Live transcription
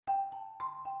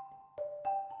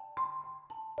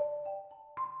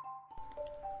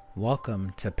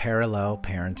Welcome to Parallel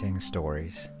Parenting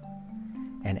Stories,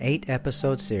 an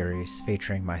 8-episode series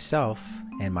featuring myself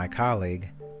and my colleague,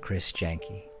 Chris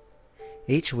Janke.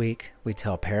 Each week, we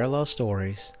tell parallel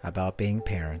stories about being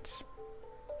parents.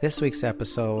 This week's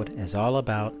episode is all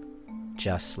about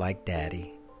Just Like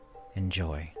Daddy.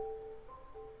 Enjoy.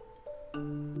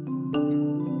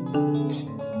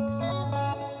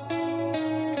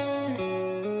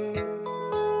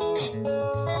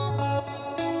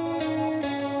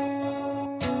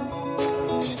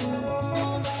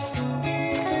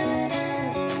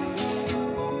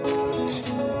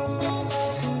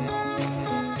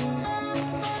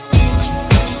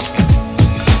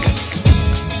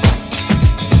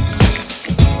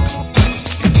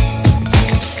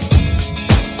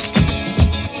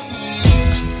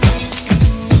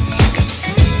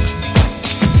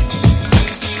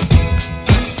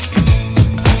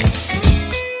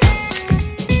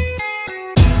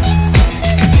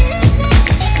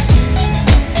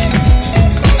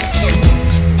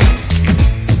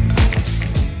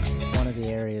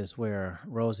 Where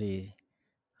Rosie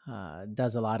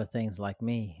does a lot of things like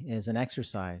me is an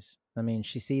exercise. I mean,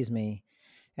 she sees me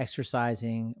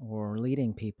exercising or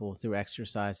leading people through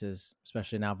exercises,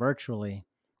 especially now virtually,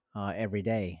 every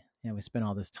day. And we spend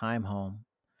all this time home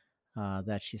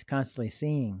that she's constantly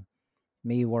seeing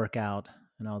me work out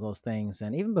and all those things.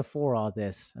 And even before all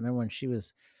this, I remember when she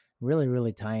was really,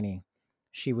 really tiny,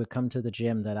 she would come to the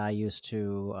gym that I used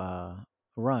to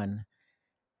run,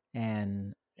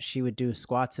 and she would do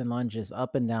squats and lunges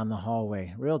up and down the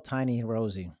hallway, real tiny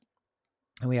Rosie.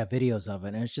 And we have videos of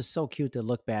it. And it's just so cute to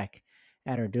look back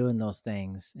at her doing those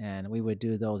things. And we would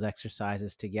do those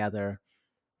exercises together.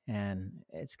 And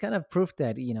it's kind of proof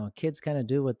that, kids kind of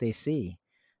do what they see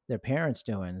their parents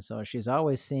doing. So she's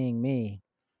always seeing me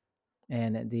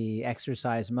in the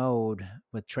exercise mode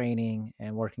with training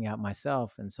and working out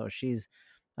myself. And so she's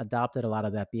adopted a lot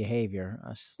of that behavior.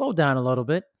 She slowed down a little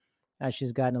bit as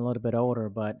she's gotten a little bit older,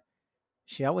 but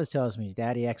she always tells me,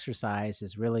 Daddy, exercise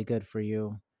is really good for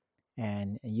you,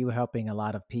 and you helping a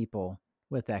lot of people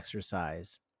with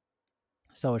exercise.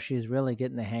 So she's really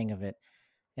getting the hang of it,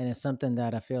 and it's something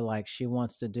that I feel like she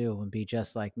wants to do and be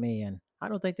just like me, and I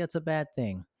don't think that's a bad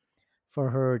thing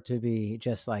for her to be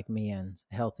just like me and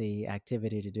healthy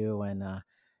activity to do. And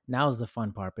now's the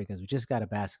fun part, because we just got a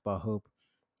basketball hoop,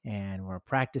 and we're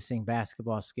practicing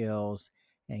basketball skills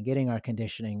and getting our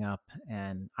conditioning up.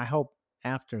 And I hope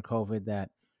after COVID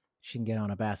that she can get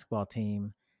on a basketball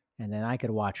team, and then I could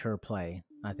watch her play.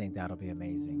 I think that'll be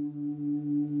amazing.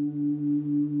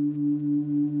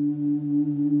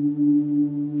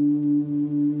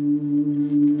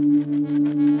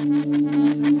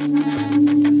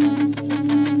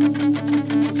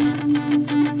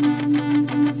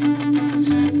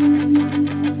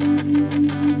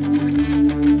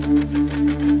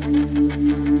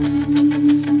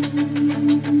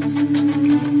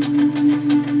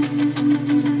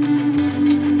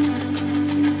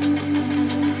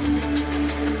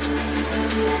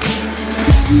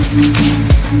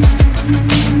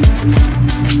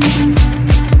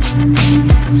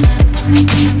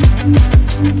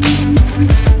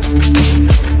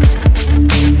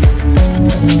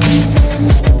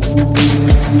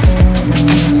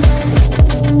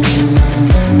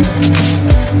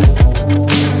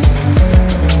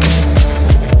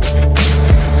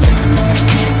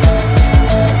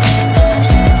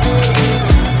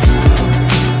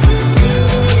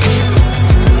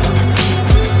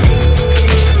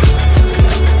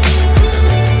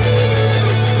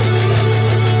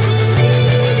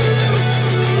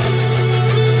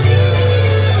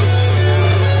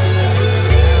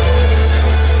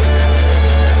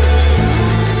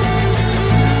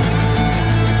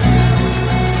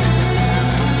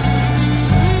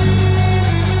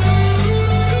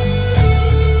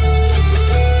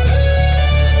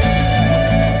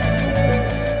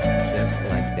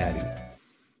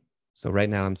 So right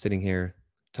now I'm sitting here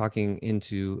talking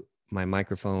into my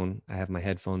microphone. I have my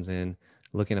headphones in,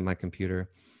 looking at my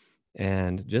computer.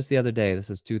 And just the other day,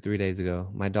 this is 2-3 days ago,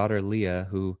 my daughter Leah,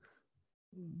 who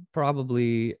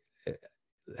probably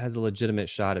has a legitimate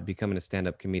shot at becoming a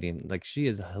stand-up comedian. Like, she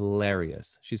is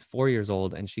hilarious. She's 4 years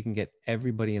old and she can get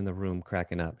everybody in the room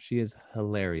cracking up. She is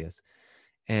hilarious.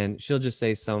 And she'll just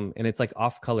say and it's like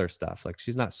off-color stuff. Like,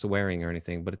 she's not swearing or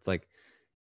anything, but it's like,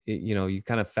 you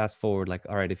kind of fast forward, like,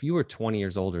 all right, if you were 20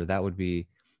 years older, that would be,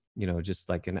 just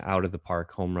like an out of the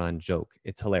park home run joke.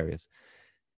 It's hilarious.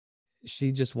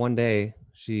 She just one day,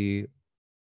 she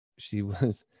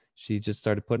just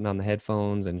started putting on the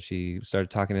headphones and she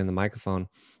started talking in the microphone,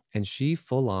 and she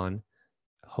full on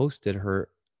hosted her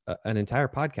an entire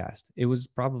podcast. It was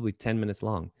probably 10 minutes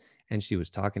long. And she was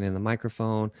talking in the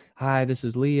microphone. Hi, this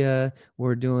is Leah.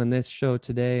 We're doing this show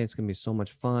today. It's going to be so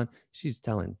much fun. She's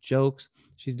telling jokes.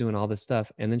 She's doing all this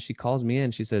stuff. And then she calls me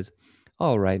in. She says,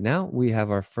 all right, now we have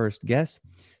our first guest.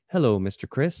 Hello, Mr.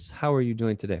 Chris. How are you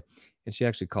doing today? And she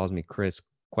actually calls me Chris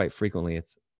quite frequently.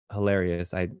 It's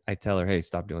hilarious. I tell her, hey,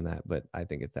 stop doing that. But I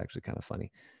think it's actually kind of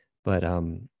funny. But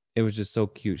it was just so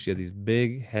cute. She had these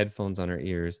big headphones on her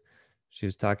ears. She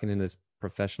was talking in this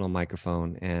professional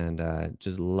microphone and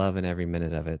just loving every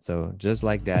minute of it. So just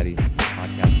like Daddy,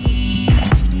 podcast.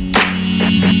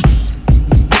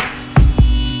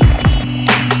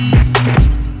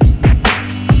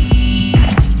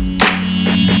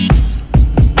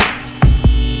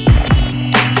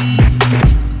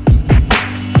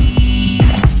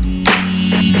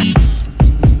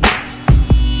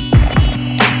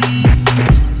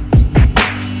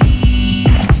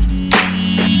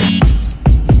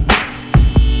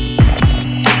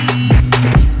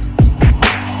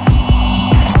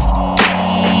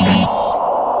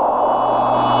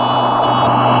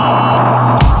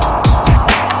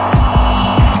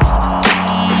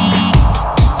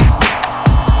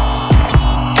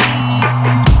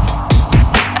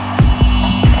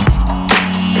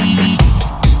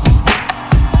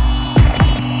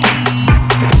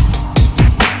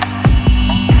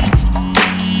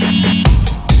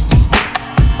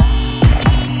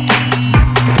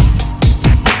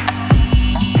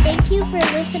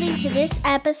 listening to this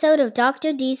episode of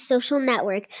Dr. D's Social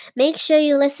Network. Make sure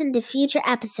you listen to future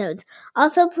episodes.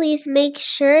 Also, please make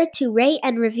sure to rate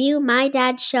and review My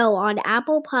Dad's Show on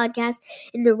Apple Podcasts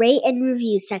in the rate and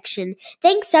review section.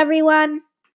 Thanks, everyone.